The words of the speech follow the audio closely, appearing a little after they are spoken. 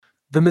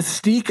The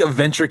mystique of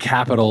venture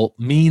capital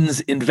means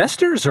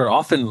investors are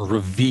often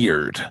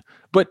revered,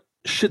 but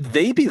should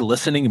they be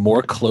listening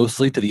more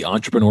closely to the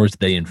entrepreneurs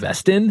they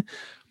invest in?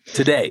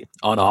 Today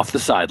on Off the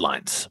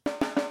Sidelines.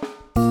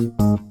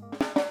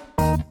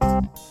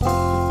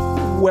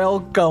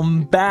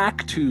 Welcome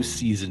back to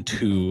Season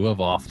 2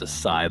 of Off the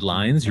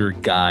Sidelines, your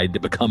guide to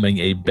becoming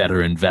a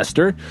better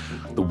investor.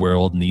 The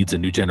world needs a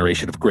new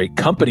generation of great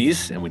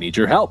companies, and we need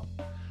your help.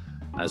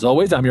 As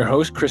always, I'm your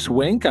host, Chris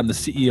Wink. I'm the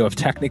CEO of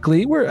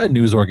Technically. We're a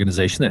news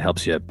organization that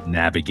helps you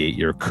navigate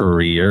your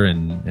career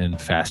in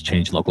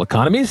fast-changing local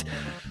economies.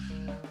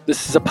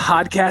 This is a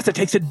podcast that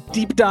takes a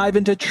deep dive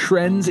into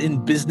trends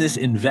in business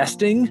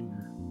investing.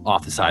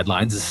 Off the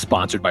Sidelines is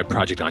sponsored by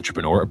Project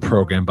Entrepreneur, a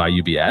program by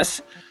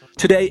UBS.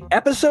 Today,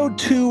 episode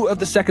 2 of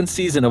the second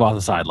season of Off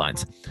the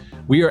Sidelines.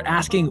 We are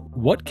asking,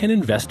 what can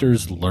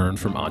investors learn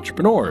from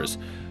entrepreneurs?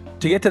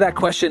 To get to that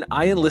question,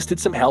 I enlisted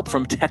some help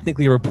from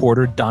Technically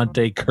reporter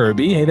Dante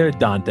Kirby. Hey there,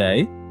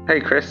 Dante.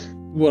 Hey, Chris.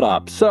 What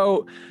up?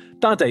 So,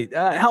 Dante,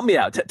 help me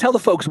out. Tell the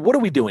folks, what are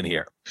we doing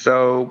here?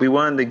 So we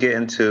wanted to get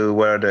into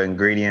what are the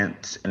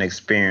ingredients and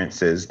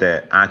experiences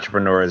that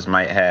entrepreneurs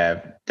might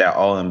have that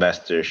all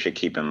investors should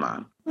keep in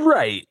mind.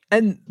 Right.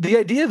 And the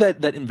idea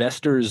that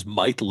investors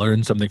might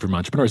learn something from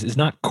entrepreneurs is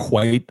not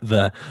quite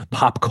the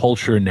pop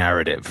culture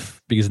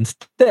narrative, because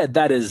instead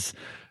that is,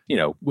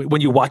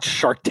 when you watch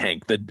Shark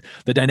Tank, the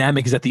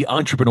dynamic is that the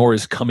entrepreneur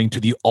is coming to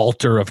the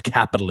altar of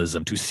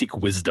capitalism to seek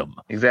wisdom.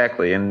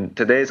 Exactly. In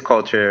today's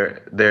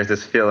culture, there's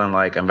this feeling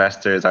like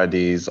investors are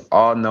these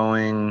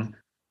all-knowing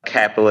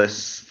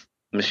capitalist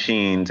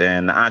machines,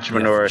 and the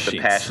entrepreneur is a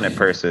passionate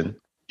person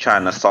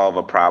trying to solve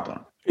a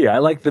problem. Yeah, I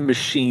like the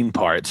machine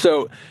part.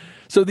 So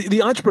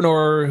the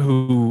entrepreneur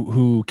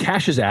who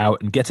cashes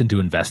out and gets into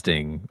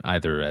investing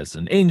either as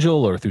an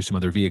angel or through some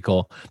other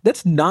vehicle,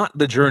 that's not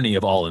the journey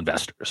of all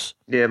investors.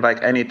 Yeah,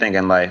 like anything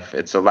in life,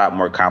 it's a lot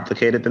more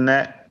complicated than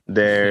that.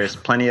 There's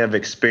plenty of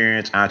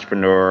experienced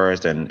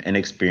entrepreneurs and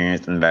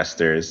inexperienced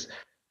investors.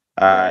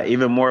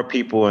 Even more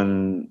people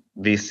in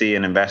VC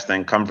and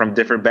investing come from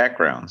different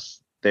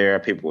backgrounds. There are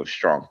people with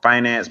strong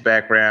finance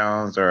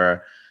backgrounds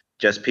or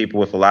just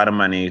people with a lot of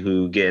money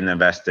who get in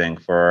investing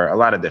for a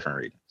lot of different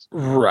reasons.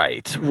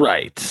 Right.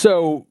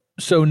 So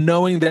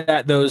knowing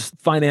that those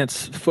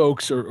finance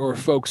folks or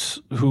folks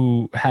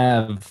who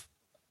have,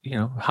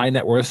 high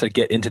net worths that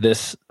get into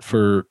this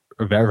for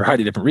a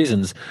variety of different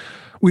reasons,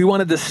 we want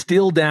to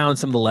distill down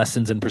some of the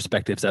lessons and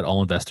perspectives that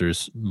all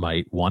investors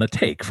might want to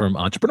take from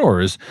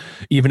entrepreneurs,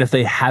 even if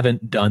they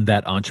haven't done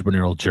that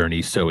entrepreneurial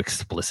journey so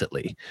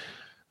explicitly.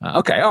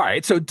 Okay. All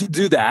right. So to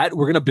do that,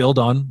 we're going to build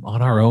on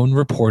our own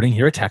reporting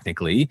here at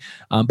Technically.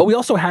 But we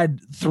also had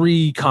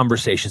 3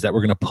 conversations that we're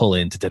going to pull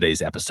into today's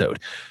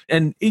episode.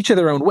 And each of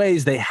their own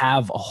ways, they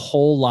have a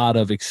whole lot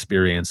of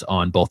experience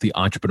on both the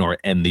entrepreneur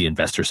and the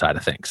investor side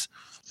of things.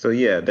 So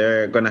yeah,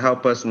 they're going to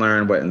help us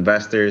learn what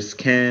investors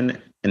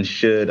can and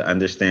should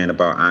understand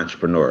about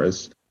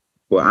entrepreneurs.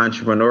 What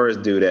entrepreneurs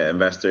do that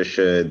investors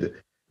should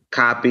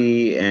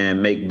copy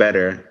and make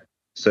better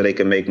so they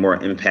can make more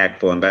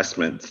impactful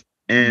investments.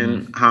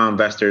 And how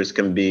investors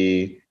can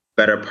be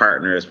better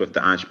partners with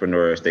the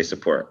entrepreneurs they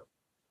support.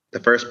 The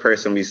first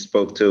person we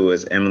spoke to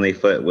was Emily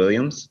Foote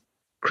Williams.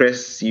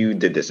 Chris, you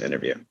did this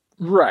interview.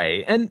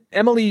 Right. And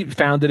Emily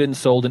founded and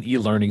sold an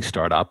e-learning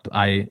startup.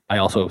 I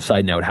also,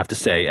 side note, have to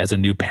say, as a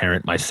new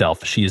parent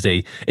myself, she is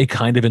a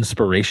kind of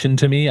inspiration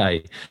to me.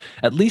 I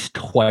at least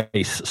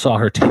twice saw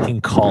her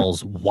taking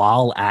calls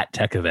while at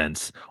tech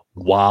events,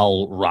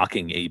 while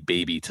rocking a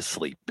baby to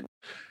sleep.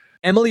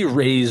 Emily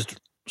raised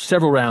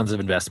several rounds of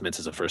investments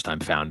as a first-time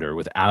founder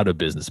without a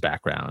business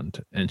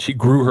background. And she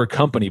grew her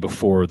company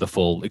before the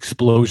full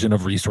explosion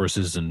of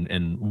resources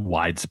and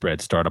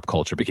widespread startup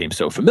culture became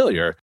so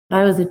familiar.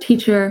 I was a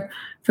teacher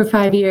for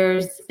 5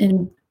 years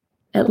in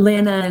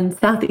Atlanta and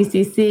Southeast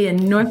DC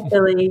and North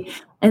Philly.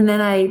 And then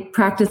I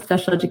practiced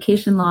special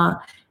education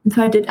law. And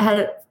so I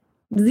had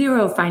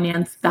zero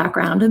finance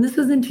background. And this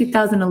was in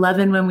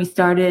 2011 when we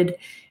started.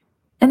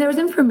 And there was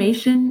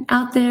information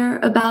out there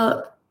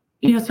about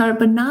startup,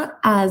 but not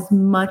as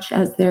much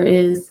as there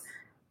is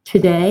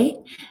today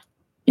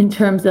in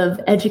terms of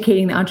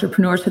educating the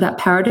entrepreneurs so that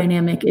power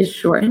dynamic is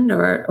shortened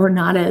or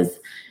not as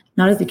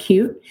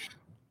acute.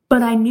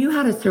 But I knew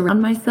how to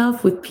surround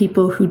myself with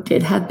people who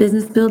did have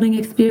business building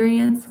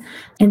experience,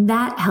 and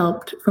that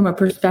helped from a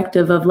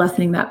perspective of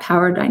lessening that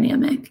power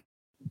dynamic.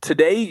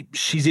 Today,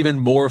 she's even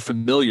more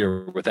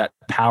familiar with that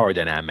power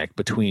dynamic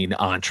between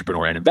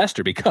entrepreneur and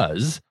investor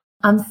because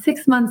I'm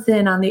 6 months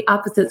in on the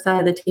opposite side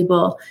of the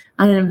table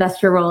on an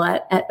investor role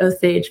at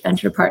Osage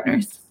Venture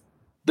Partners.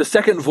 The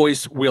second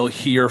voice we'll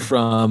hear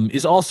from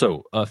is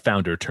also a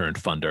founder turned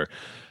funder.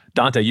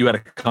 Dante, you had a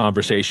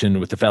conversation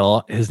with the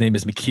fellow. His name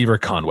is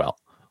McKeever Conwell.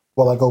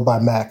 Well, I go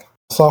by Mac.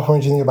 Software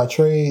engineer by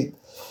trade.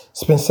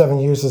 Spent 7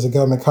 years as a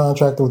government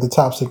contractor with a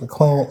top secret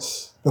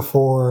clearance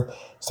before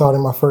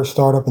starting my first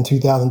startup in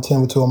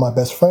 2010 with 2 of my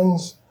best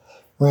friends.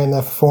 Ran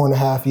that for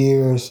 4.5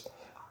 years.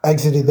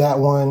 Exited that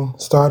one,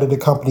 started a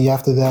company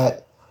after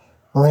that,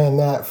 ran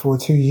that for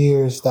 2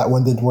 years. That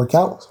one didn't work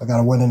out, so I got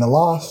a win and a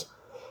loss.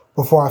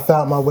 before I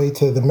found my way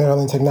to the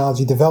Maryland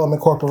Technology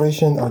Development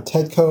Corporation, or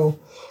TEDCO.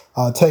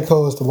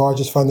 TEDCO is the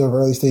largest funder of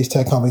early stage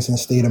tech companies in the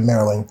state of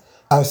Maryland.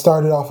 I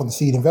started off on the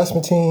seed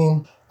investment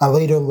team. I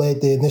later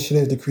led the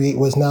initiative to create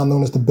what is now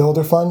known as the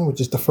Builder Fund,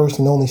 which is the first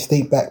and only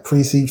state-backed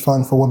pre-seed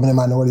fund for women and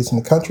minorities in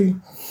the country.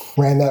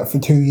 Ran that for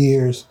 2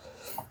 years,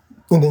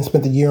 and then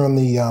spent a year on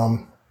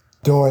the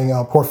doing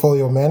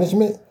portfolio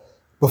management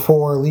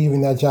before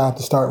leaving that job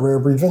to start Rare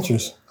Breed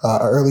Ventures,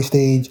 an early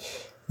stage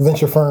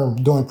venture firm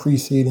doing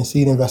pre-seed and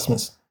seed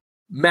investments.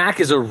 Mac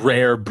is a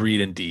rare breed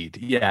indeed.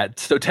 Yeah,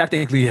 so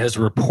technically has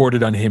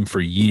reported on him for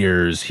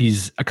years.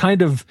 He's a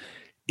kind of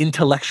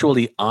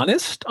intellectually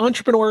honest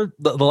entrepreneur,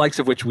 the likes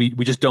of which we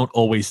just don't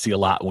always see a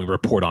lot when we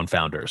report on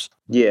founders.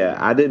 Yeah,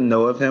 I didn't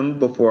know of him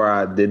before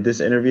I did this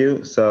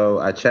interview. So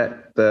I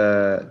checked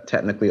the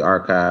Technically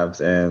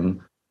archives and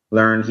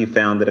learned he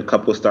founded a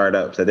couple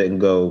startups that didn't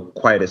go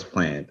quite as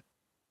planned.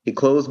 He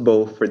closed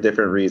both for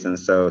different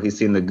reasons. So he's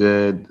seen the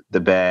good, the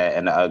bad,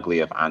 and the ugly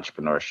of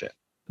entrepreneurship.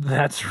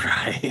 That's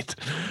right.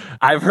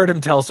 I've heard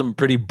him tell some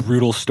pretty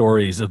brutal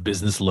stories of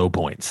business low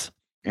points.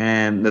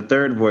 And the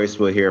third voice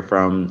we'll hear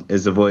from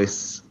is a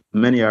voice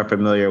many are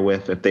familiar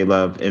with if they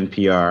love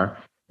NPR.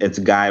 It's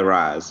Guy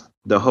Raz,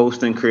 the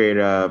host and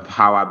creator of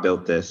How I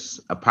Built This,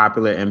 a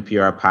popular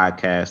NPR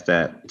podcast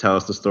that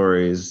tells the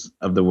stories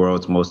of the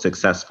world's most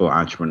successful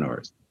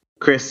entrepreneurs.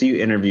 Chris,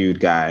 you interviewed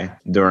Guy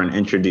during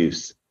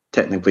Introduce,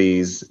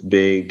 Technically's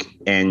big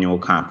annual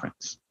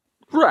conference.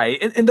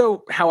 Right. And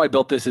though How I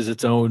Built This is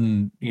its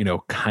own,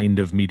 kind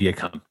of media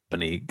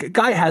company,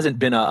 Guy hasn't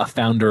been a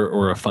founder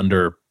or a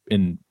funder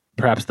in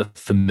perhaps the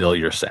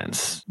familiar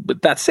sense.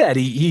 But that said,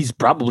 he's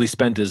probably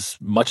spent as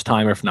much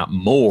time, if not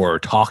more,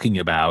 talking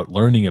about,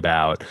 learning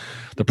about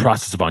the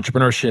process of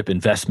entrepreneurship,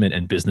 investment,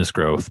 and business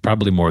growth,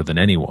 probably more than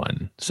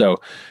anyone. So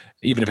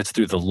even if it's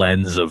through the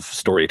lens of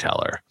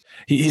storyteller,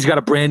 he's got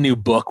a brand new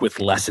book with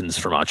lessons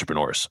from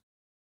entrepreneurs.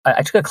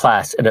 I took a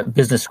class at a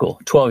business school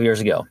 12 years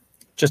ago,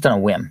 just on a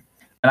whim.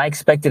 And I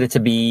expected it to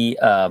be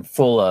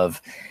full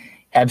of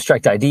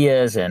abstract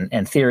ideas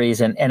and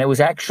theories, and it was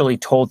actually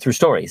told through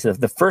stories.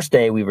 The first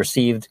day we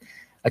received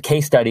a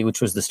case study,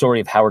 which was the story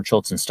of Howard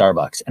Schultz and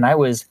Starbucks. And I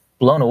was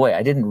blown away.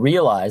 I didn't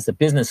realize that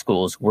business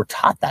schools were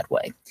taught that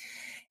way.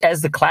 As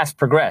the class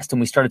progressed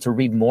and we started to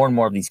read more and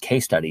more of these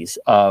case studies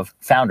of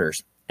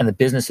founders and the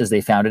businesses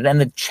they founded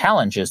and the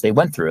challenges they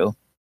went through,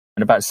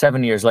 and about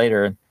 7 years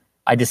later,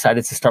 I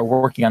decided to start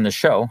working on the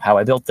show, How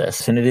I Built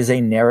This. And it is a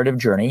narrative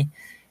journey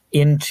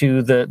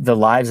into the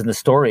lives and the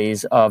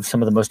stories of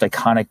some of the most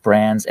iconic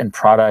brands and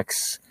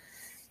products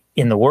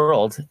in the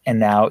world. And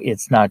now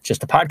it's not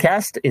just a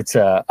podcast, it's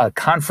a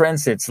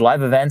conference, it's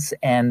live events,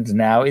 and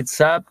now it's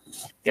a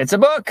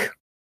book.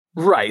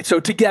 Right. So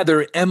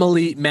together,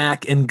 Emily,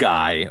 Mac, and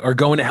Guy are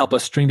going to help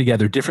us string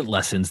together different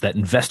lessons that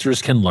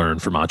investors can learn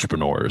from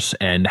entrepreneurs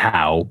and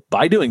how,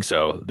 by doing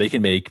so, they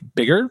can make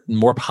bigger,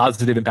 more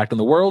positive impact on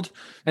the world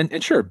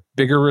and sure,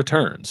 bigger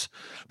returns.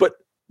 But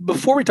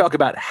before we talk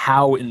about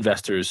how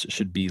investors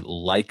should be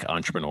like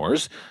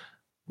entrepreneurs,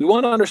 we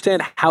want to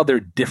understand how they're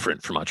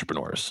different from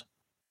entrepreneurs.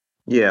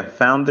 Yeah,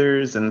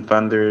 founders and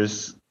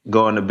funders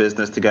go into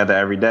business together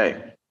every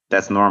day.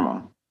 That's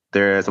normal.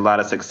 There's a lot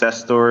of success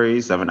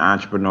stories of an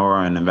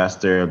entrepreneur and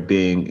investor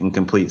being in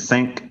complete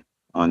sync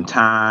on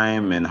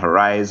time and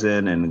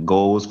horizon and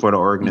goals for the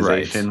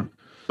organization. Right.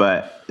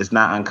 But it's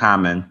not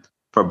uncommon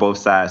for both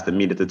sides to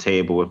meet at the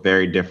table with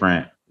very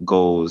different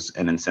goals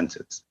and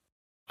incentives.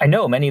 I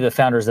know many of the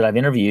founders that I've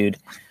interviewed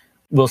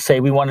will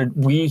say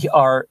we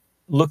are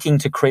looking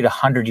to create a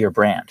 100-year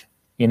brand,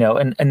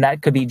 and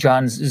that could be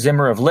John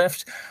Zimmer of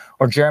Lyft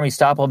or Jeremy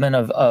Stoppelman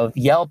of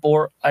Yelp,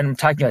 or I'm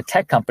talking about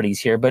tech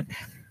companies here, but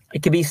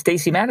it could be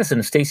Stacey Madison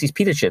of Stacey's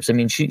Pita Chips. I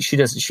mean,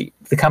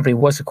 the company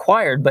was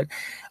acquired, but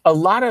a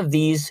lot of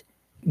these,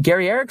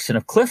 Gary Erickson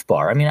of Cliff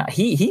Bar, I mean,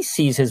 he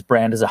sees his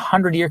brand as a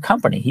 100-year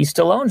company. He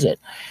still owns it.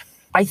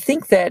 I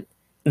think that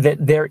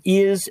there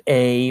is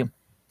a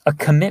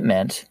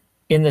commitment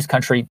in this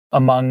country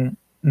among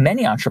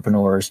many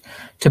entrepreneurs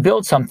to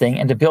build something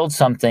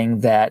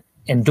that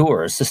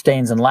endures,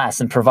 sustains, and lasts,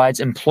 and provides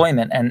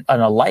employment and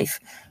a life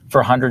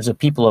for hundreds of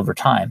people over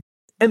time.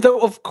 And though,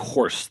 of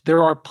course,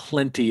 there are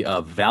plenty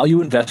of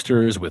value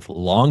investors with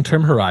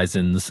long-term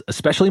horizons,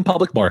 especially in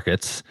public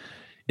markets,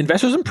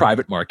 investors in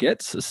private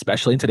markets,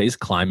 especially in today's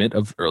climate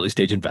of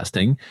early-stage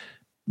investing,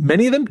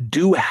 many of them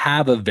do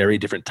have a very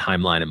different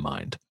timeline in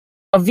mind.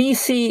 A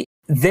VC,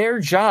 their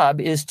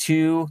job is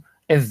to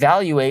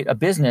evaluate a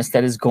business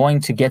that is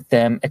going to get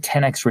them a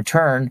 10x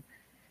return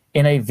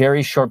in a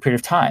very short period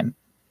of time.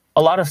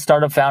 A lot of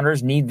startup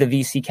founders need the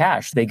VC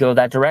cash. They go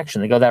that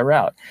direction. They go that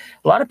route.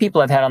 A lot of people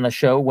I've had on the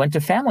show went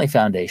to family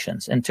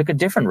foundations and took a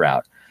different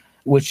route,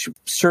 which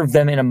served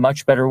them in a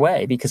much better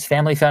way because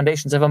family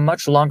foundations have a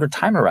much longer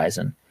time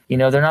horizon.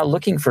 They're not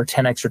looking for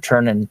 10x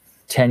return in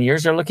 10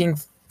 years. They're looking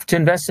to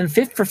invest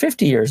for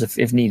 50 years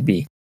if need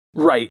be.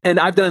 Right. And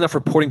I've done enough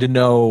reporting to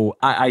know,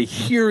 I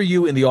hear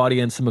you in the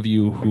audience, some of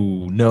you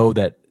who know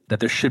that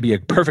there should be a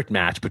perfect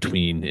match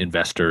between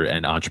investor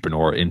and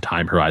entrepreneur in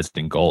time horizon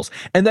and goals.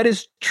 And that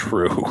is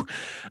true.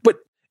 But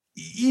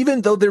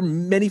even though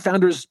many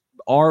founders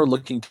are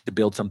looking to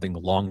build something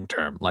long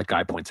term, like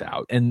Guy points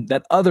out, and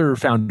that other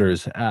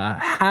founders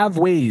have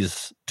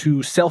ways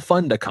to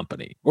self-fund a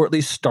company, or at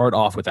least start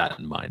off with that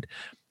in mind.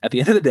 At the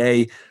end of the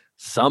day,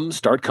 some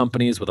start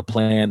companies with a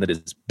plan that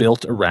is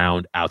built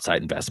around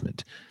outside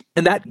investment.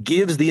 And that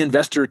gives the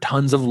investor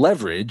tons of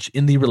leverage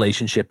in the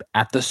relationship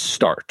at the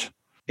start.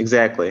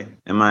 Exactly.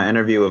 In my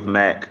interview with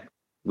Mac,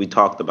 we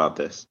talked about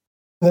this.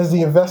 As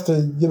the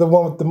investor, you're the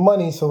one with the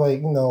money. So,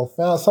 like,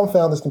 some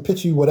founders can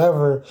pitch you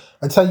whatever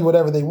or tell you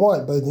whatever they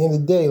want. But at the end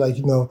of the day,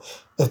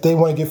 if they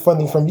want to get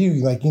funding from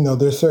you,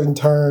 there's certain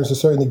terms or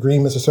certain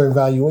agreements or certain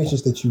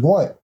valuations that you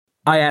want.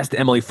 I asked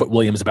Emily Foote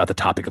Williams about the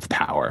topic of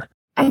power.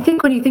 I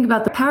think when you think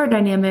about the power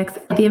dynamics,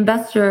 the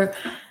investor,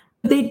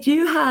 they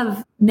do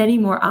have many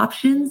more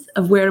options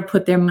of where to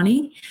put their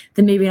money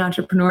than maybe an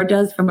entrepreneur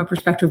does from a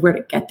perspective of where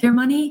to get their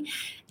money.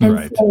 And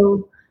right.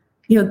 So,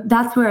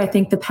 that's where I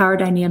think the power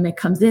dynamic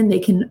comes in. They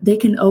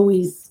can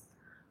always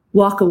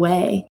walk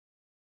away.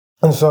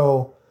 And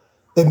so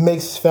it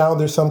makes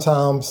founders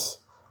sometimes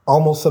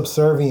almost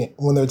subservient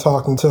when they're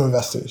talking to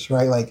investors,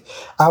 right? Like,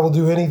 I will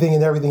do anything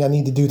and everything I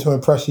need to do to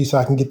impress you so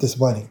I can get this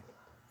money.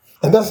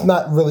 And that's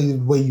not really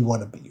the way you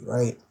want to be,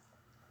 right?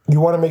 You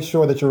want to make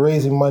sure that you're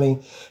raising money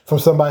from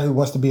somebody who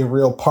wants to be a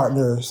real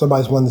partner,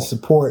 somebody's willing to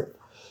support.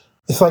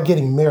 It's like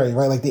getting married,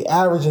 right? Like the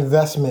average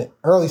investment,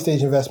 early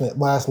stage investment,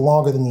 lasts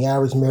longer than the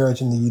average marriage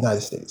in the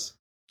United States.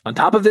 On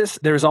top of this,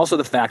 there is also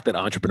the fact that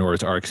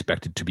entrepreneurs are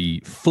expected to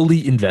be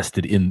fully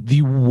invested in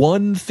the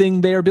one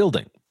thing they are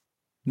building.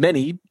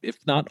 Many, if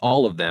not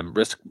all of them,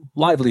 risk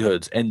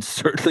livelihoods and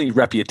certainly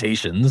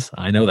reputations.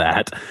 I know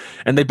that.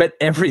 And they bet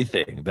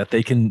everything that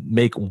they can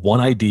make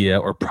one idea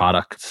or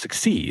product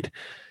succeed.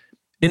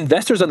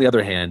 Investors, on the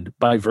other hand,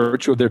 by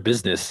virtue of their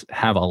business,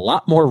 have a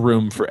lot more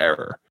room for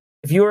error.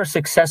 If you're a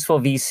successful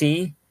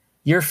VC,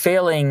 you're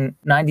failing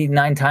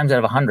 99 times out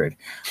of 100.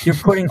 You're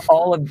putting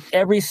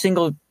every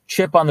single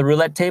chip on the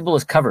roulette table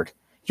is covered.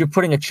 You're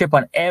putting a chip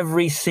on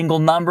every single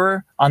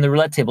number on the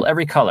roulette table,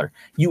 every color.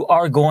 You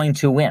are going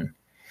to win.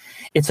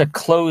 It's a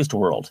closed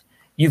world.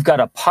 You've got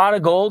a pot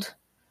of gold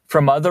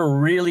from other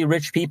really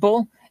rich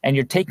people, and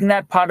you're taking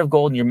that pot of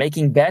gold and you're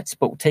making bets,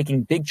 but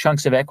taking big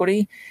chunks of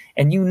equity.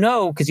 And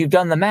because you've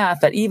done the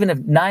math, that even if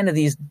 9 of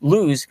these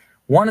lose,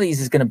 one of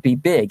these is going to be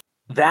big.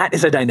 That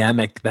is a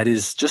dynamic that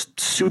is just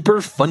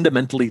super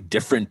fundamentally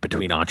different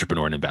between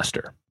entrepreneur and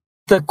investor.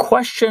 The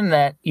question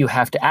that you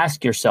have to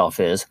ask yourself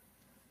is,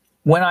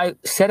 when I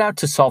set out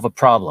to solve a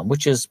problem,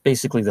 which is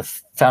basically the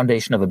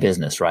foundation of a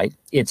business, right?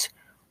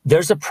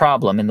 There's a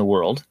problem in the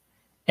world,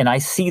 and I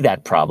see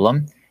that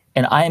problem,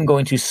 and I am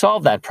going to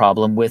solve that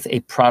problem with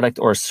a product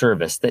or a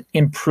service that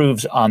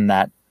improves on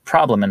that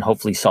problem and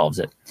hopefully solves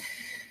it.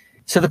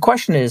 So the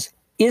question is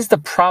the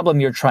problem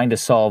you're trying to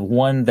solve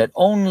one that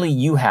only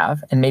you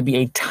have and maybe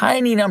a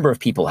tiny number of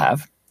people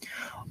have?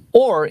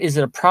 Or is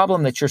it a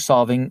problem that you're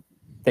solving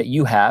that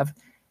you have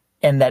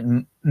and that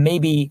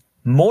maybe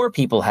more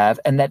people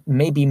have and that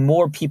maybe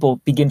more people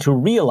begin to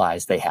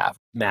realize they have?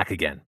 Mac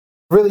again.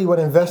 Really, what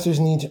investors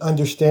need to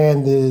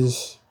understand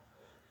is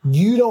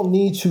you don't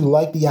need to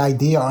like the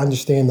idea or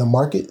understand the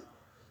market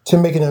to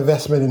make an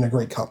investment in a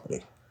great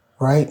company,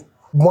 right?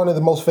 One of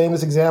the most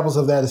famous examples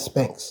of that is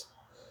Spanx.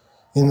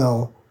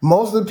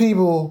 Most of the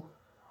people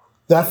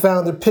that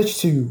founder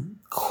pitched to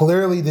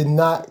clearly did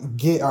not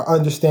get or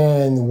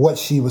understand what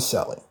she was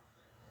selling,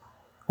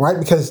 right?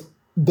 Because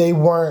they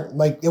weren't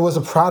it was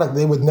a product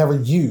they would never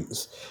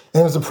use.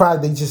 And it was a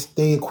product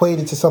they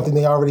equated to something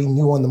they already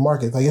knew on the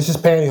market. It's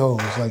just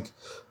pantyhose.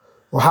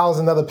 How is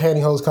another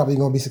pantyhose company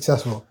going to be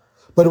successful?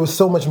 But it was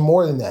so much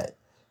more than that,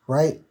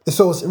 right?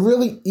 So it's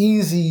really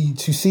easy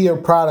to see a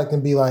product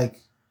and be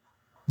like,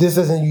 this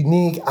isn't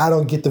unique. I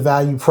don't get the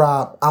value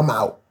prop. I'm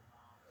out.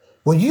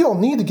 Well, you don't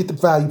need to get the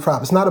value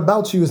prop. It's not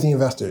about you as the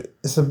investor.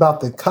 It's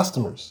about the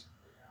customers.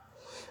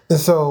 And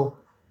so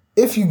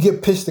if you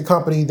get pitched a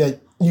company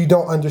that you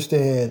don't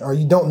understand or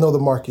you don't know the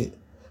market,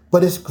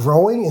 but it's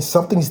growing and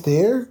something's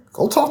there,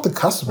 go talk to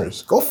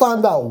customers. Go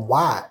find out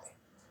why.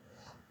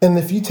 And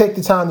if you take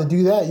the time to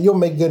do that, you'll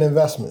make good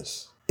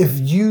investments. If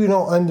you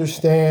don't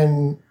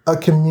understand a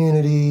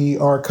community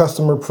or a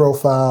customer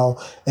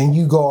profile and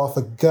you go off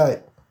a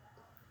gut,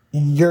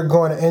 you're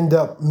going to end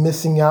up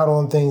missing out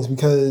on things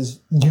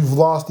because you've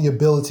lost the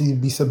ability to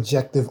be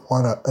subjective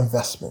on an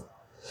investment.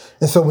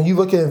 And so when you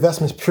look at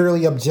investments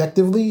purely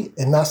objectively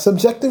and not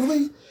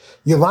subjectively,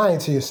 you're lying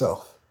to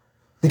yourself.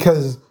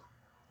 Because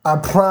I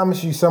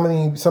promise you, some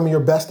of your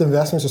best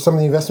investments or some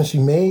of the investments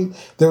you made,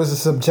 there was a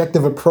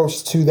subjective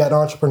approach to that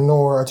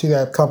entrepreneur or to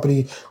that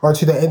company or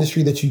to that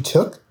industry that you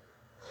took.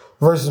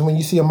 Versus when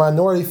you see a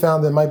minority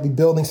founder that might be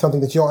building something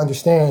that you don't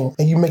understand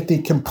and you make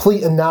the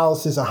complete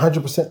analysis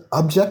 100%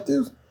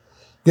 objective,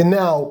 you're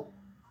now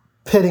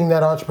pitting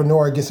that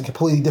entrepreneur against a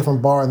completely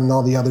different bar than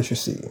all the others you're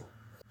seeing.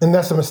 And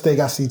that's a mistake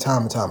I see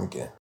time and time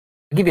again.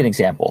 I'll give you an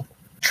example.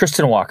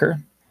 Tristan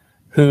Walker,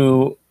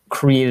 who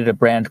created a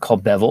brand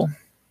called Bevel.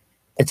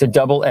 It's a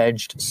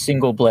double-edged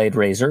single blade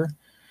razor.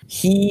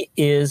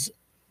 He's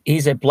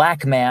a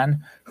black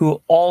man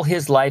who all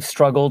his life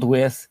struggled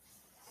with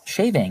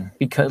shaving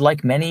because,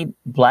 like many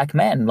black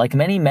men, like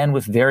many men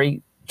with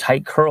very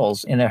tight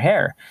curls in their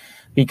hair,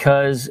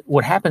 because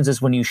what happens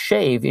is when you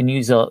shave and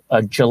use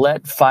a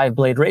Gillette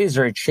 5-blade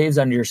razor, it shaves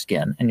under your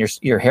skin and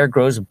your hair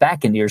grows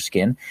back into your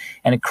skin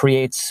and it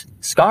creates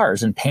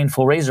scars and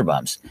painful razor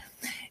bumps.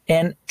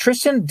 And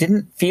Tristan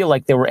didn't feel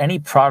like there were any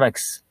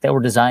products that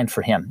were designed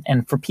for him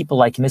and for people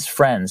like him, his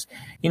friends.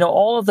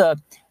 All of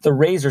the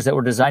razors that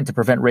were designed to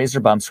prevent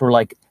razor bumps were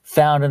like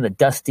found in the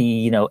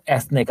dusty,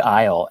 ethnic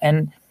aisle.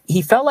 And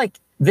he felt like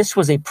this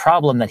was a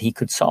problem that he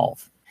could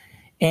solve.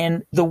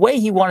 And the way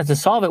he wanted to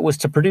solve it was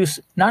to produce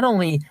not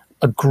only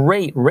a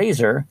great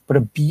razor, but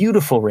a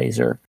beautiful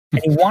razor.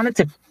 And he wanted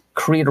to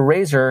create a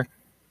razor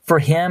for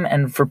him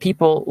and for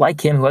people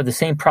like him who had the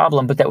same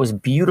problem, but that was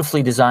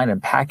beautifully designed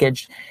and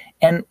packaged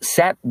and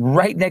sat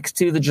right next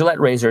to the Gillette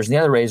razors and the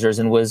other razors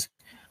and was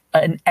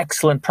an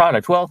excellent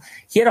product. Well,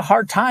 he had a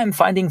hard time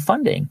finding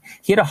funding.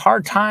 He had a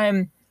hard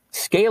time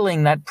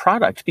scaling that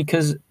product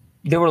because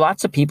there were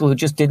lots of people who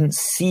just didn't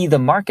see the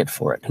market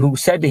for it, who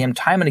said to him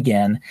time and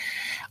again,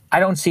 I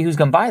don't see who's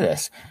going to buy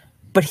this.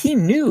 But he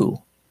knew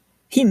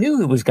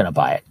who was going to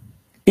buy it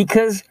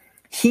because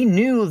he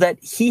knew that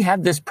he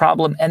had this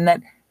problem and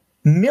that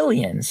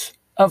millions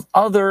of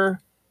other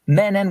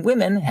men and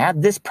women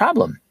had this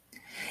problem.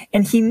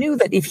 And he knew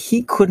that if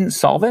he couldn't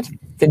solve it,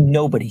 then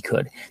nobody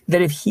could.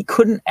 That if he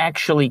couldn't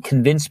actually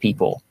convince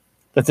people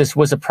that this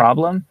was a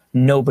problem,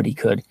 nobody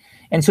could.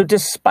 And so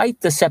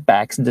despite the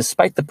setbacks and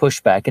despite the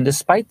pushback and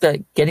despite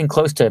the getting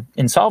close to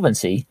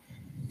insolvency,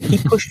 he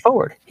pushed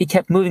forward. He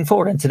kept moving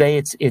forward. And today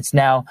it's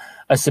now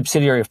a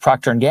subsidiary of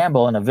Procter &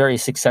 Gamble and a very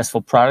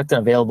successful product and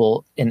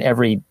available in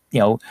every,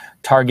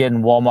 Target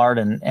and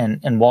Walmart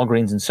and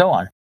Walgreens and so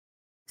on.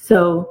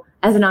 So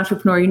as an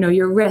entrepreneur,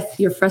 your risks,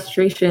 your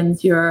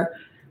frustrations, your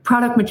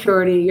product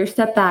maturity, your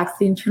setbacks,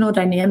 the internal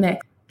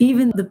dynamic,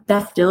 even the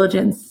best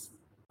diligence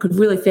could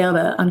really fail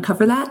to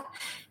uncover that.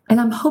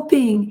 And I'm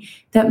hoping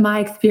that my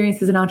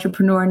experience as an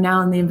entrepreneur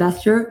now and the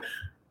investor,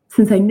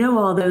 since I know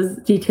all those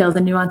details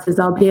and nuances,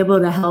 I'll be able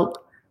to help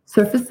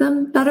surface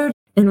them better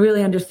and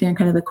really understand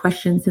kind of the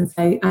questions since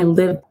I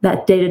live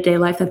that day-to-day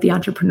life that the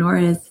entrepreneur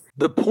is.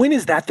 The point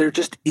is that there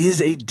just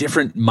is a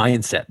different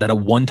mindset that a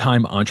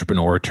one-time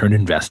entrepreneur turned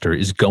investor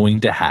is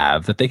going to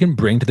have that they can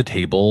bring to the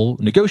table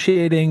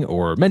negotiating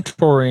or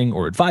mentoring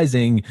or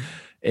advising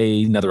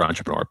another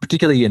entrepreneur,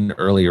 particularly an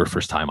early or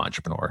first-time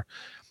entrepreneur.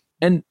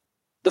 And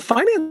the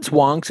finance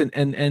wonks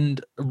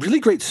and a really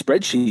great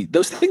spreadsheet,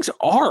 those things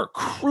are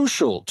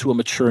crucial to a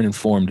mature and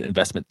informed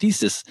investment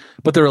thesis,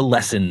 but there are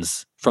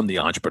lessons from the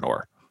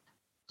entrepreneur.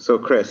 So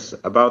Chris,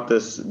 about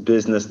this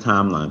business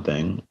timeline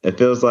thing, it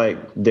feels like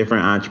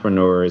different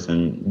entrepreneurs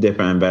and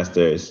different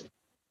investors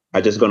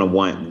are just going to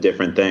want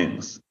different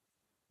things.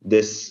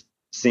 This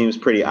seems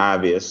pretty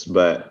obvious,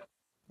 but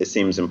it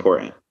seems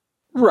important.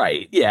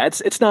 Right. Yeah,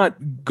 it's not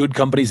good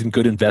companies and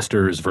good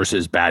investors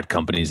versus bad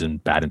companies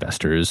and bad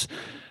investors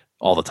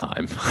all the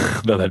time,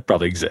 though that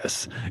probably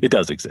exists. It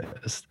does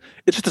exist.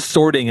 It's just a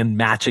sorting and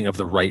matching of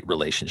the right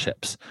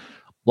relationships.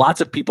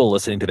 Lots of people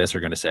listening to this are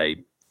going to say,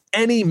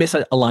 any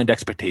misaligned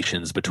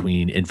expectations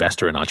between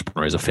investor and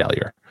entrepreneur is a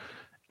failure.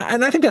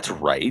 And I think that's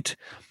right.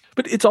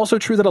 But it's also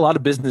true that a lot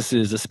of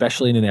businesses,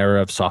 especially in an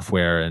era of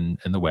software and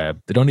the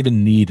web, they don't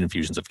even need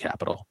infusions of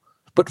capital.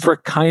 But for a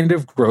kind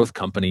of growth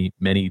company,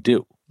 many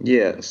do.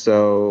 Yeah.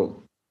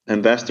 So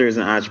investors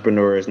and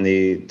entrepreneurs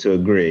need to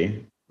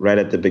agree right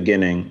at the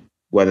beginning,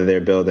 whether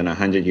they're building a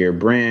 100-year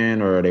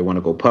brand or they want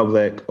to go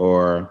public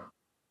or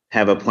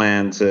have a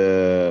plan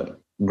to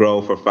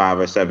grow for 5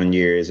 or 7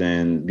 years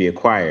and be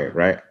acquired,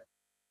 right?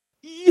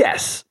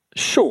 Yes,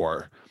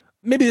 sure.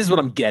 Maybe this is what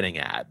I'm getting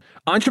at.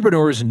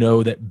 Entrepreneurs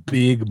know that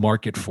big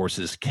market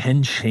forces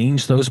can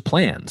change those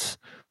plans.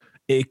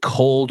 A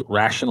cold,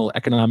 rational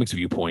economics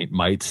viewpoint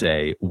might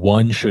say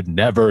one should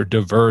never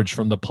diverge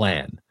from the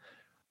plan.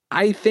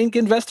 I think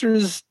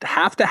investors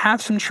have to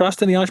have some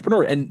trust in the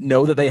entrepreneur and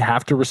know that they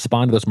have to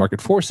respond to those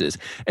market forces.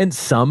 And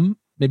some,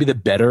 maybe the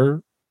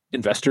better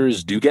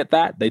investors do get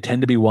that. They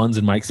tend to be ones,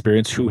 in my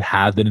experience, who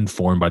have been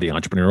informed by the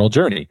entrepreneurial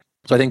journey.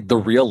 So I think the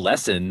real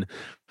lesson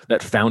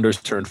that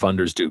founders turned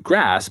funders do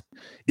grasp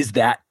is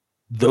that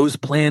those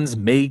plans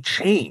may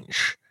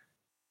change.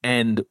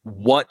 And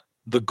what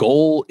the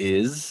goal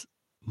is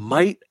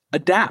might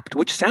adapt,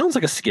 which sounds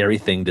like a scary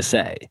thing to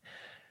say.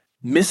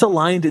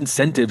 Misaligned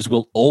incentives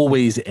will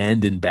always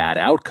end in bad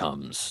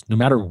outcomes, no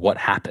matter what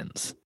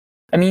happens.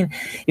 I mean,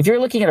 if you're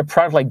looking at a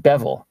product like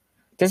Bevel,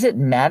 does it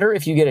matter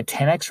if you get a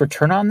 10x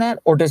return on that,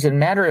 or does it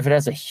matter if it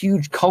has a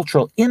huge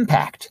cultural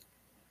impact?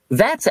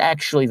 That's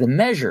actually the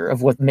measure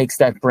of what makes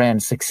that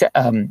brand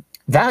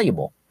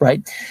valuable,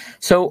 right?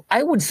 So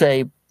I would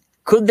say,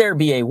 could there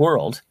be a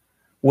world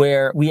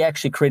where we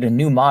actually create a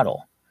new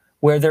model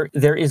where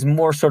there is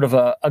more sort of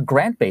a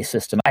grant-based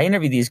system? I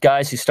interviewed these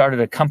guys who started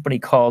a company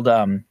called,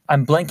 I'm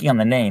blanking on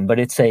the name, but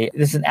this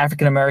is an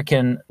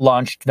African-American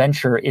launched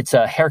venture. It's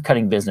a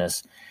haircutting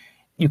business.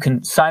 you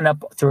can sign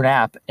up through an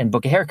app and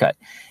book a haircut.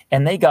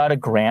 And they got a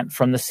grant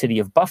from the city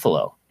of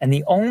Buffalo. And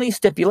the only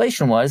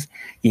stipulation was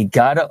you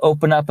got to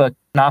open up an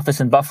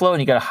office in Buffalo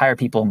and you got to hire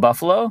people in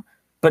Buffalo.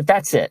 But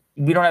that's it.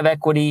 We don't have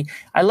equity.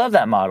 I love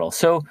that model.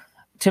 So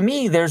to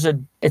me,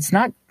 it's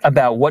not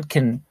about what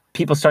can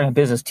people starting a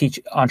business teach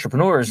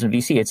entrepreneurs and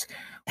VC. It's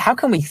how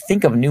can we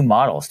think of new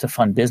models to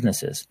fund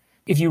businesses?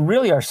 If you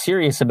really are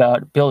serious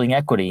about building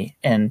equity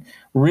and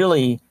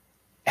really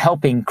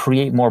helping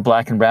create more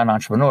Black and brown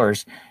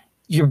entrepreneurs,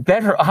 you're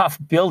better off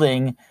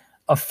building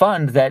a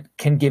fund that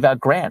can give out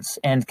grants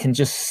and can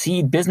just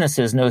seed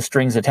businesses, no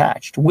strings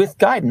attached, with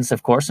guidance,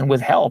 of course, and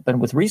with help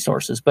and with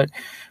resources, but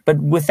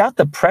without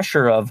the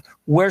pressure of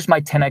where's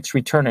my 10x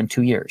return in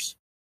 2 years.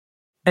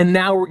 And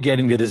now we're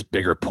getting to this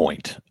bigger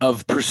point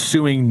of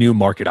pursuing new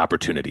market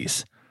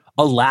opportunities.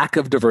 A lack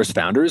of diverse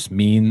founders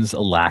means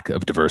a lack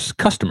of diverse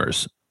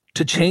customers.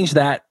 To change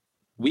that,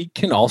 we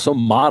can also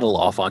model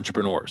off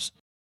entrepreneurs.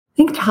 I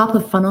think top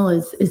of funnel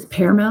is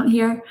paramount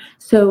here.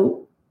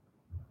 So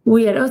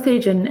we at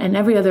Osage and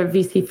every other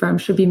VC firm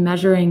should be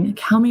measuring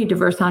how many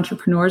diverse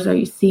entrepreneurs are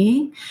you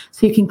seeing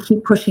so you can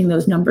keep pushing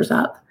those numbers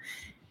up.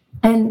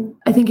 And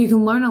I think you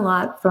can learn a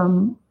lot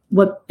from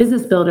what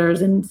business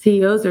builders and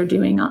CEOs are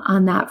doing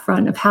on that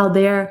front of how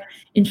they're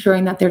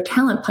ensuring that their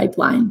talent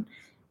pipeline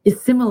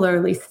is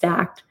similarly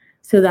stacked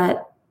so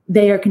that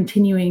they are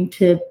continuing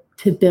to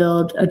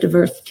build a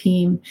diverse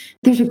team.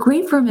 There's a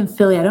great firm in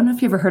Philly. I don't know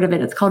if you ever heard of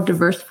it. It's called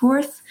Diverse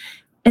Force.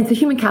 It's a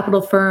human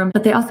capital firm,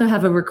 but they also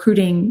have a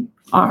recruiting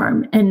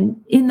arm.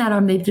 And in that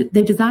arm, they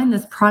designed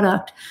this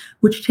product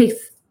which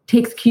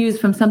takes cues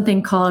from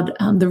something called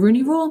the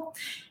Rooney Rule.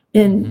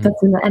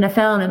 That's in the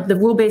NFL. And the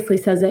rule basically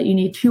says that you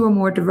need 2 or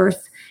more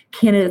diverse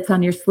candidates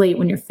on your slate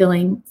when you're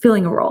filling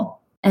a role.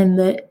 And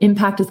the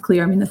impact is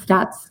clear. I mean, the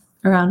stats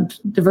around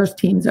diverse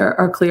teams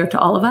are clear to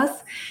all of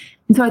us.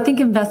 And so I think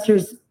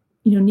investors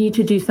need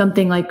to do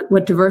something like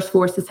what Diverse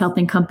Force is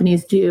helping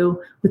companies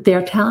do with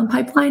their talent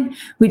pipeline.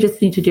 We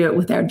just need to do it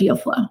with our deal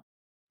flow.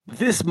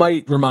 This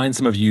might remind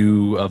some of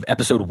you of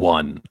episode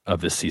 1 of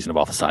this season of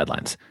Off the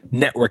Sidelines,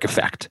 network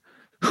effect.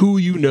 Who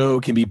you know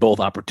can be both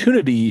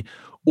opportunity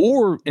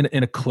or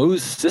in a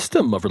closed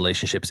system of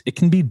relationships, it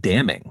can be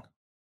damning.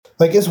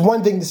 Like, it's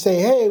one thing to say,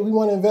 hey, we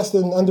want to invest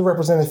in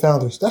underrepresented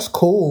founders. That's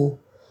cool.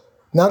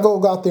 Now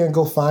go out there and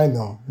go find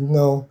them.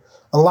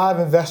 A lot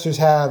of investors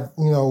have,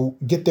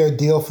 get their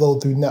deal flow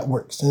through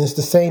networks, and it's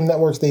the same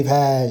networks they've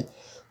had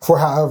for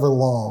however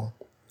long.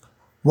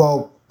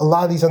 Well, a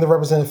lot of these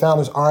underrepresented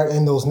founders aren't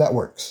in those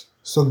networks.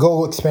 So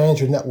go expand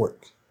your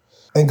network.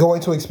 And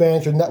going to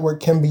expand your network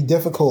can be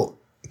difficult.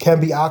 It can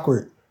be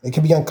awkward. It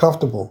can be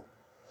uncomfortable.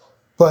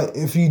 But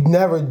if you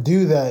never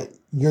do that,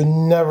 you're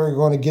never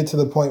going to get to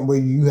the point where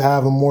you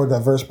have a more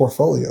diverse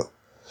portfolio.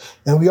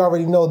 And we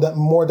already know that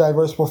more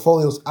diverse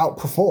portfolios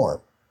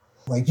outperform.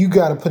 Like, you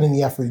got to put in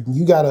the effort.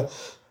 You got to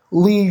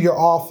leave your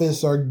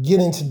office or get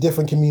into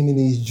different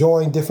communities,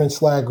 join different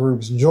Slack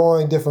groups,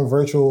 join different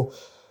virtual,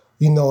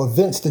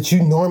 events that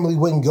you normally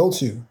wouldn't go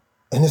to.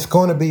 And it's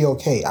going to be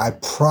okay. I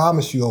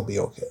promise you it'll be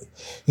okay.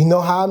 You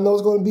know how I know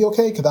it's going to be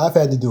okay? Because I've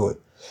had to do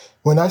it.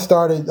 When I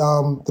started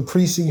the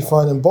pre-seed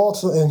fund in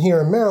Baltimore and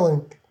here in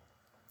Maryland,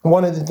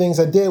 one of the things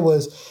I did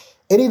was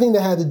anything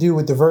that had to do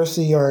with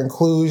diversity or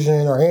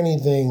inclusion or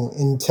anything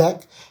in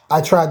tech,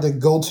 I tried to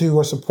go to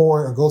or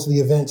support or go to the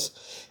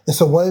events. And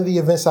so one of the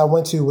events I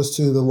went to was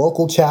to the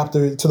local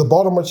chapter, to the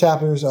Baltimore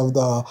chapters of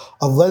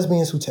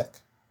Lesbians Who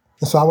Tech.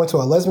 And so I went to a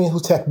Lesbians Who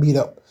Tech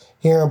meetup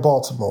here in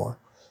Baltimore.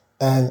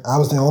 And I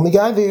was the only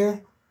guy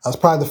there. I was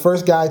probably the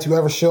first guy to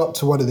ever show up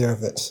to one of their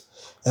events.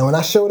 And when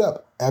I showed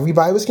up,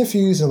 everybody was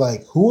confused and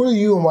like, who are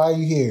you and why are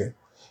you here?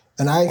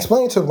 And I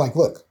explained to them, like,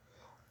 look,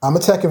 I'm a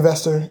tech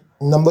investor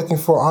and I'm looking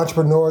for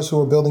entrepreneurs who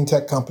are building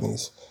tech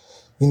companies.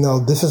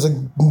 This is a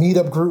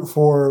meetup group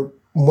for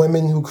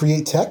women who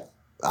create tech.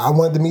 I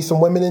wanted to meet some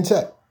women in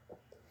tech.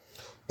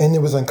 And it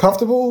was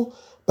uncomfortable,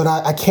 but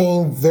I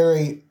came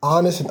very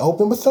honest and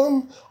open with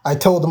them. I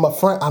told them up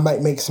front, I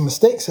might make some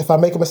mistakes. If I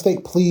make a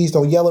mistake, please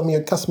don't yell at me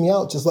or cuss me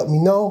out. Just let me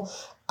know.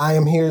 I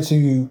am here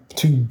to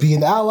be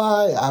an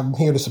ally. I'm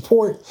here to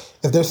support.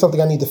 If there's something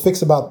I need to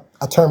fix about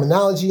a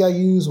terminology I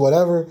use,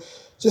 whatever,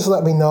 just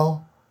let me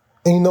know.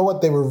 And you know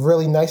what? They were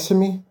really nice to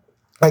me.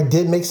 I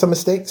did make some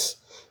mistakes.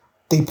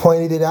 They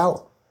pointed it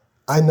out.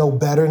 I know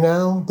better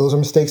now. Those are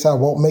mistakes I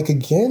won't make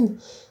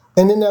again.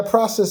 And in that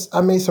process,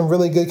 I made some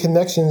really good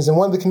connections. And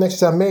one of the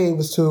connections I made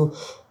was to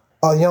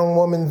a young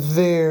woman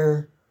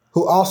there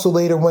who also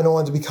later went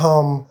on to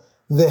become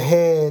the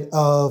head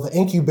of an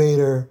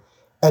incubator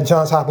at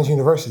Johns Hopkins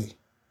University,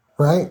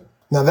 right?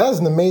 Now, that is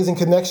an amazing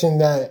connection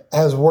that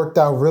has worked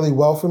out really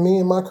well for me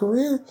in my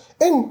career.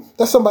 And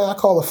that's somebody I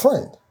call a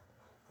friend,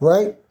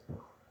 right?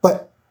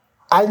 But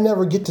I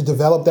never get to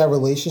develop that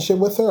relationship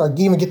with her or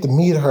even get to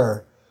meet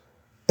her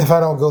if I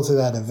don't go to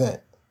that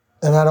event.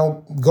 And I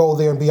don't go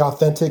there and be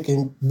authentic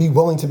and be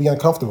willing to be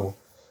uncomfortable.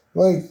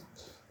 Like,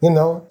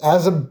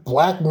 as a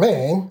Black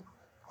man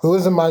who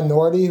is a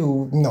minority,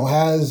 who,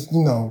 has,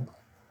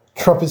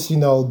 trumpets,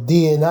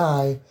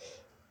 D&I,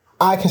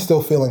 I can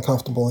still feel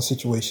uncomfortable in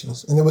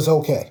situations, and it was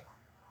okay.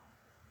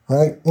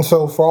 Right? And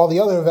so for all the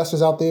other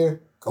investors out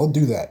there, go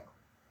do that.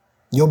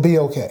 You'll be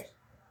okay.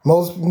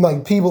 Most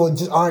people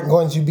just aren't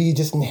going to be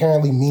just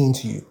inherently mean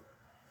to you.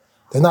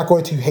 They're not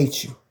going to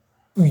hate you.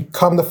 We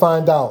come to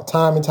find out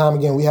time and time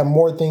again, we have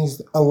more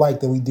things alike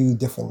than we do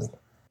differently.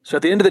 So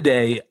at the end of the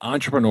day,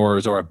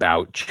 entrepreneurs are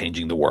about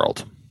changing the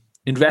world.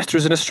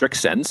 Investors in a strict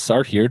sense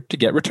are here to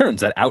get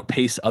returns that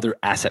outpace other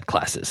asset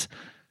classes.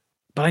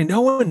 But I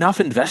know enough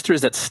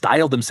investors that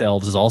style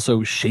themselves as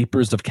also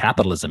shapers of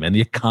capitalism and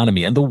the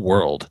economy and the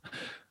world.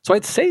 So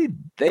I'd say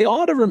they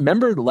ought to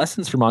remember the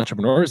lessons from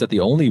entrepreneurs that the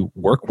only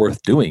work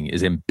worth doing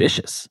is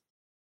ambitious.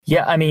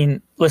 Yeah, I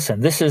mean, listen,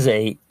 this is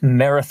a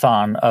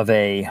marathon of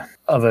a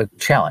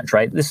challenge,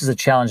 right? This is a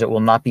challenge that will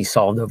not be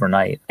solved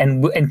overnight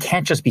and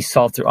can't just be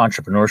solved through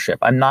entrepreneurship.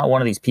 I'm not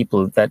one of these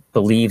people that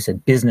believes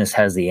that business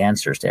has the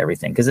answers to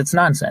everything, because it's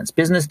nonsense.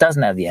 Business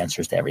doesn't have the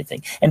answers to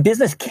everything. And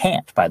business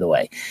can't, by the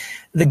way.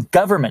 The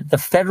government, the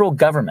federal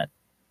government,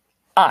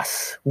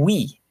 us,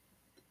 we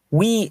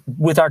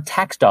with our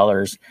tax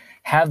dollars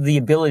have the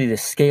ability to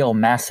scale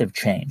massive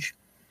change.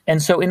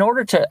 And so in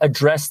order to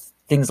address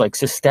things like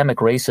systemic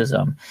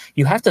racism,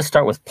 you have to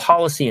start with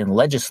policy and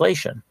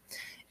legislation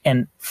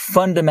and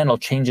fundamental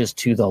changes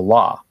to the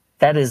law.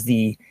 That is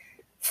the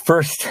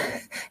first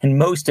and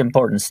most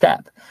important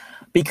step,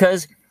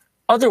 because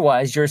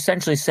otherwise you're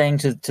essentially saying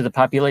to the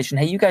population,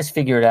 hey, you guys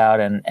figure it out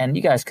and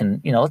you guys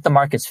can, let the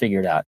markets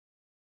figure it out.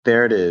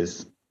 There it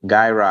is.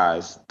 Guy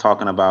Raz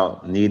talking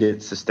about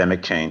needed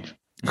systemic change.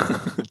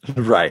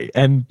 Right.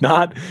 And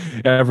not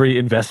every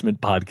investment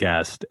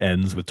podcast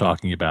ends with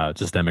talking about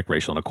systemic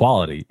racial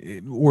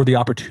inequality or the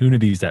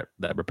opportunities that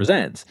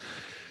represents.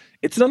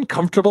 It's an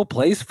uncomfortable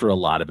place for a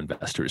lot of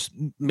investors,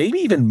 maybe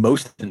even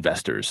most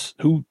investors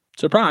who,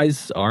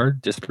 surprise, are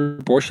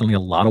disproportionately a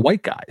lot of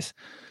white guys.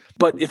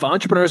 But if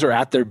entrepreneurs are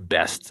at their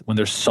best when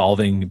they're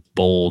solving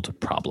bold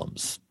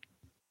problems,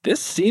 this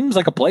seems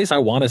like a place I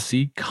want to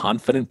see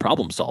confident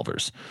problem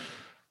solvers.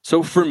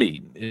 So for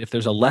me, if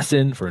there's a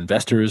lesson for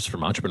investors,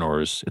 from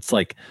entrepreneurs, it's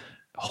like,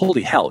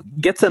 holy hell,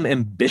 get some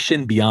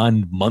ambition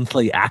beyond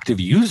monthly active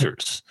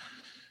users.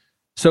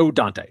 So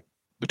Dante,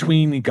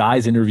 between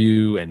Guy's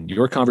interview and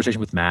your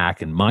conversation with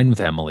Mac and mine with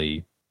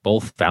Emily,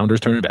 both founders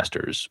turned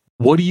investors,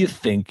 what do you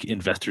think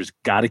investors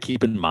got to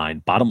keep in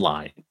mind, bottom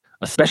line,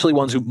 especially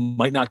ones who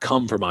might not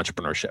come from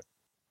entrepreneurship?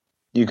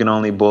 You can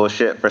only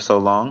bullshit for so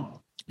long.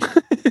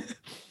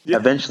 Yeah.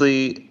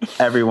 Eventually,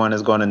 everyone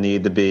is going to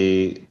need to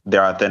be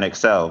their authentic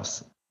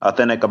selves,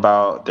 authentic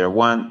about their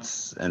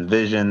wants and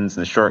visions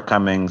and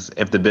shortcomings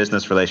if the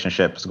business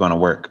relationship is going to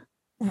work.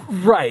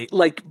 Right.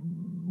 Like,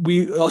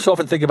 we also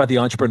often think about the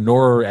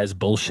entrepreneur as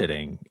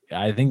bullshitting.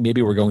 I think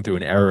maybe we're going through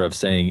an era of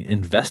saying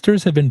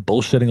investors have been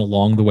bullshitting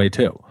along the way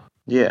too.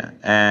 Yeah.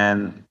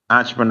 And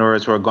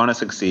entrepreneurs who are going to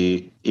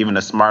succeed, even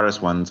the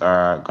smartest ones,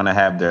 are going to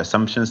have their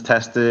assumptions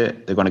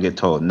tested. They're going to get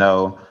told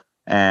no.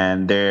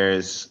 And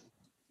there's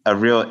a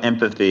real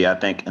empathy, I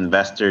think,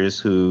 investors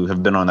who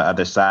have been on the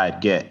other side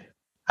get.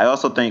 I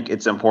also think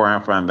it's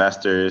important for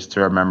investors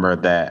to remember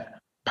that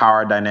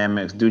power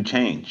dynamics do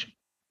change.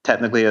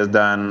 Technically has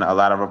done a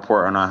lot of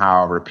reporting on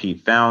how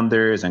repeat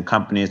founders and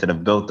companies that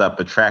have built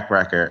up a track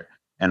record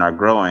and are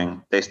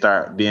growing, they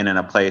start being in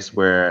a place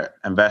where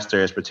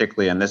investors,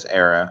 particularly in this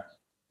era,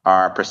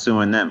 are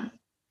pursuing them.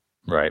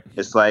 Right.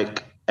 It's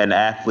like an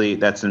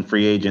athlete that's in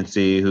free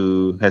agency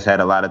who has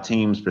had a lot of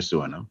teams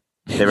pursuing them.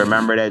 They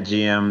remember that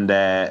GM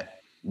that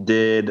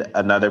did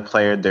another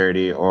player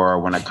dirty, or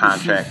when a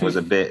contract was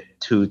a bit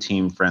too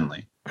team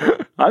friendly.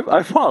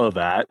 I follow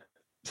that.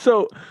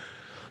 So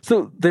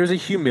there's a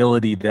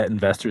humility that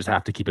investors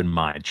have to keep in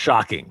mind.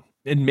 Shocking.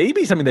 And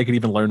maybe something they could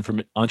even learn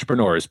from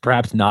entrepreneurs,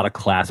 perhaps not a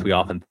class we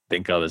often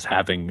think of as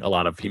having a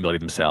lot of humility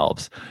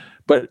themselves.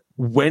 But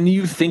when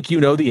you think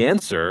you know the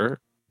answer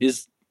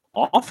is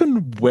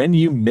often when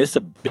you miss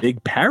a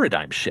big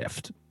paradigm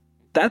shift.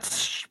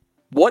 That's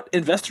what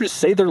investors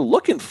say they're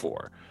looking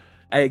for.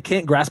 I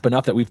can't grasp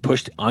enough that we've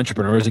pushed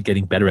entrepreneurs at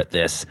getting better at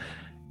this.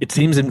 It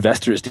seems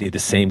investors need the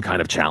same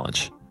kind of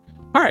challenge.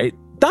 All right,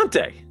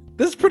 Dante,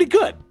 this is pretty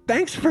good.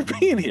 Thanks for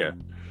being here.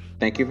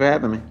 Thank you for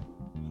having me.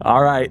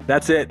 All right,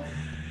 that's it.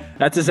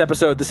 That's this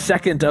episode, the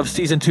second of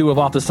season 2 of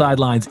Off the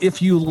Sidelines.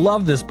 If you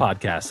love this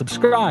podcast,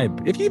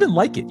 subscribe. If you even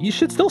like it, you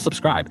should still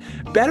subscribe.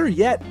 Better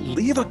yet,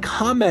 leave a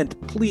comment,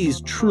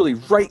 please, truly,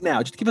 right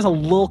now. Just give us a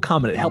little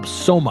comment. It helps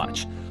so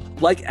much.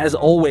 Like, as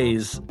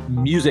always,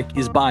 music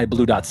is by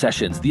Blue Dot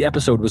Sessions. The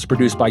episode was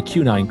produced by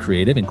Q9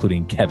 Creative,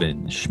 including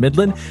Kevin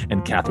Schmidlin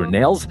and Catherine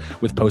Nails,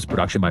 with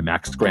post-production by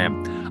Max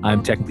Graham.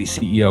 I'm Technically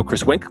CEO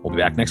Chris Wink. We'll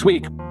be back next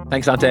week.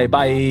 Thanks, Dante.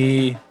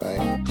 Bye. Bye.